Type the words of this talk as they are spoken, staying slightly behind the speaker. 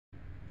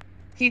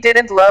He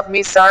didn't love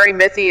me. Sorry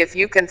Mithi, if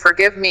you can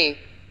forgive me.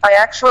 I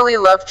actually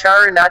love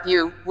Charu, not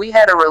you. We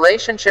had a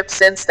relationship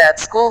since that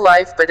school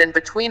life, but in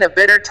between a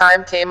bitter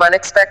time came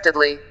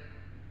unexpectedly.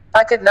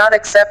 I could not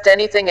accept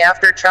anything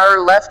after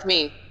Charu left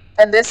me.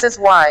 And this is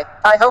why.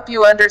 I hope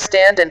you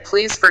understand and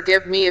please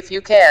forgive me if you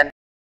can.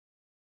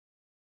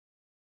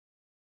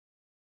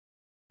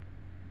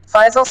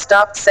 Faisal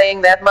stopped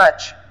saying that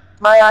much.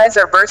 My eyes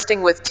are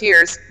bursting with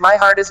tears, my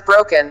heart is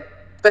broken.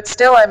 But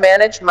still I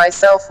managed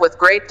myself with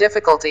great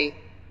difficulty.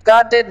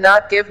 God did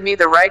not give me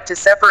the right to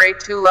separate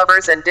two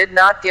lovers and did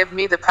not give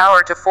me the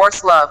power to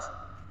force love.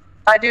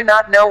 I do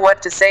not know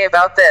what to say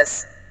about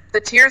this. The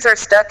tears are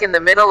stuck in the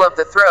middle of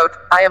the throat,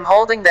 I am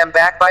holding them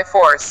back by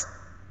force.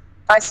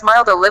 I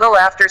smiled a little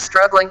after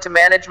struggling to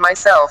manage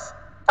myself.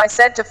 I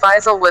said to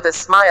Faisal with a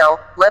smile,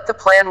 let the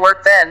plan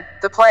work then,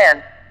 the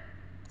plan.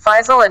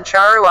 Faisal and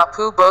Charu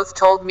Appu both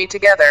told me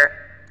together.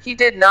 He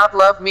did not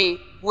love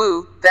me,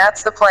 woo,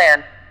 that's the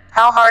plan.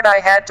 How hard I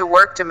had to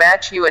work to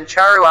match you and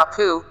Charu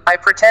Appu. I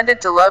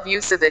pretended to love you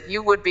so that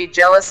you would be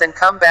jealous and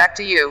come back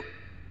to you.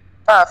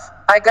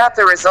 I got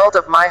the result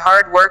of my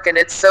hard work and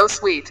it's so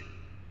sweet.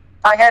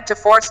 I had to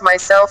force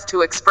myself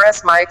to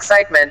express my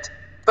excitement.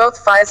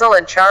 Both Faisal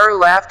and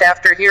Charu laughed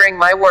after hearing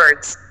my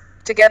words.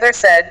 Together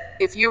said,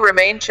 if you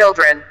remain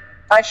children.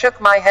 I shook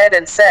my head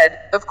and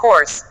said, of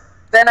course.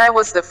 Then I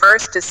was the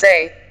first to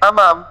say,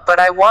 but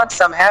I want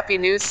some happy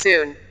news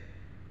soon.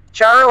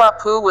 Charu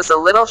Appu was a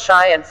little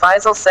shy and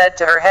Faisal said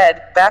to her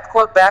head,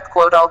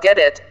 I'll get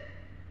it.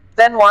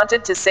 Then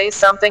wanted to say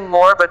something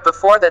more, but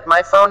before that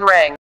my phone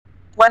rang.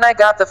 When I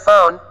got the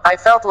phone, I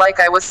felt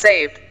like I was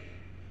saved.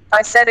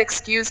 I said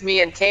excuse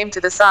me and came to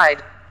the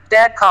side.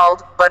 Dad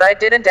called, but I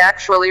didn't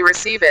actually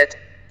receive it.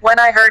 When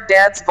I heard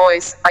Dad's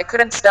voice, I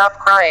couldn't stop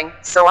crying,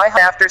 so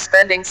after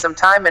spending some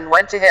time and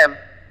went to him.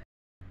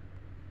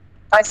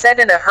 I said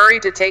in a hurry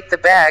to take the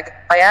bag,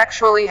 I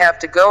actually have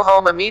to go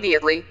home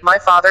immediately, my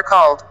father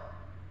called.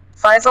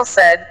 Faisal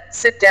said,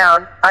 sit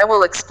down, I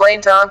will explain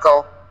to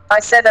uncle.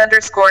 I said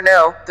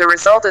no, the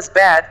result is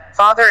bad,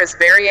 father is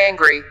very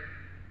angry.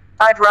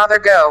 I'd rather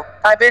go.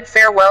 I bid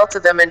farewell to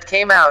them and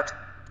came out.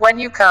 When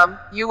you come,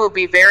 you will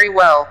be very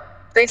well.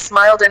 They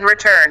smiled in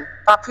return.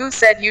 Appu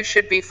said you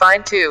should be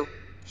fine too.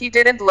 He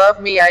didn't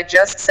love me, I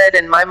just said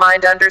in my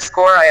mind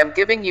I am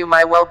giving you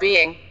my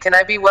well-being, can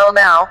I be well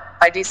now?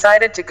 I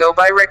decided to go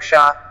by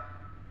rickshaw.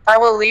 I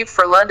will leave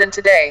for London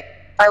today.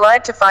 I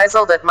lied to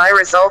Faisal that my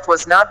result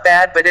was not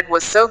bad, but it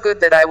was so good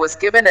that I was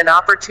given an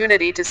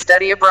opportunity to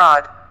study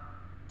abroad.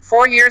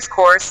 4 years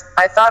course,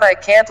 I thought I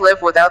can't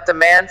live without the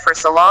man for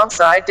so long,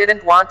 so I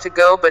didn't want to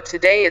go, but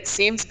today it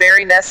seems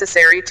very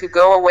necessary to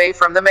go away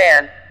from the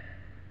man.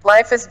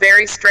 Life is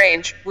very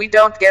strange, we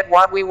don't get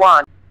what we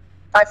want.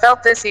 I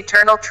felt this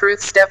eternal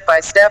truth step by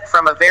step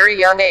from a very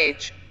young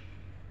age.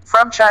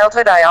 From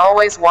childhood I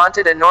always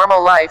wanted a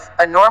normal life,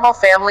 a normal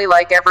family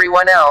like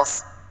everyone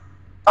else.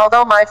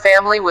 Although my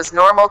family was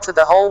normal to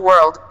the whole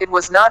world, it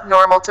was not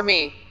normal to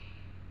me.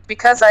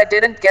 Because I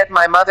didn't get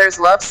my mother's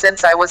love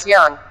since I was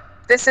young.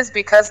 This is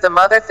because the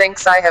mother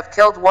thinks I have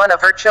killed one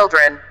of her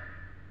children.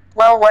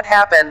 Well, what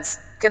happens?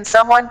 Can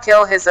someone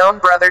kill his own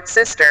brother,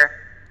 sister?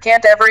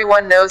 Can't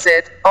everyone knows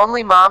it,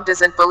 only mom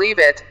doesn't believe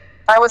it.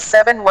 I was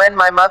 7 when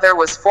my mother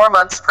was 4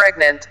 months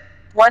pregnant.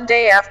 One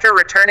day after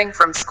returning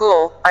from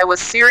school, I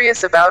was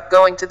serious about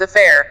going to the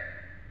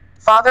fair.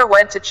 Father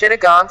went to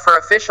Chittagong for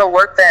official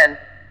work then.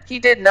 He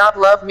did not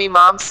love me.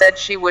 Mom said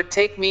she would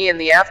take me in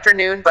the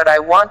afternoon, but I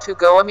want to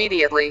go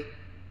immediately.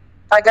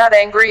 I got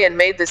angry and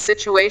made the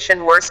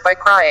situation worse by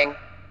crying.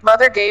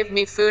 Mother gave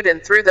me food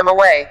and threw them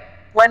away.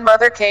 When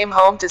mother came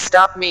home to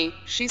stop me,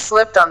 she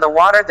slipped on the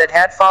water that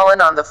had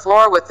fallen on the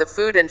floor with the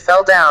food and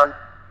fell down.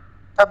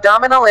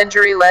 Abdominal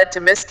injury led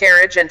to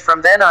miscarriage, and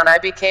from then on I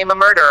became a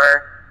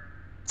murderer.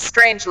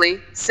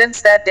 Strangely,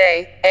 since that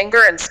day,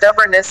 anger and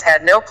stubbornness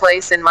had no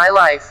place in my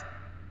life.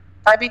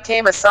 I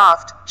became a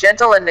soft,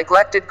 gentle and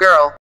neglected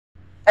girl.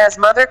 As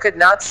mother could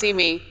not see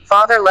me,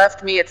 father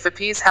left me at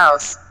Fapi's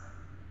house.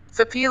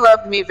 Fapi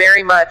loved me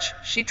very much,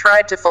 she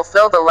tried to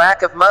fulfill the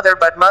lack of mother,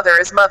 but mother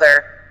is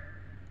mother.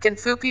 Can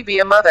Fupi be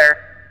a mother?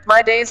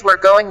 My days were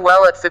going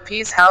well at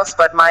Fapi's house,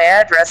 but my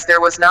address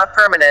there was not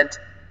permanent.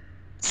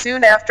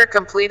 Soon after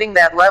completing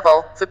that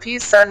level,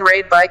 Fapi's son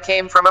Raidbai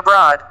came from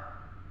abroad.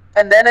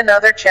 And then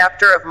another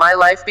chapter of my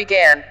life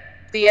began,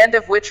 the end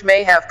of which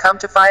may have come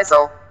to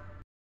Faisal.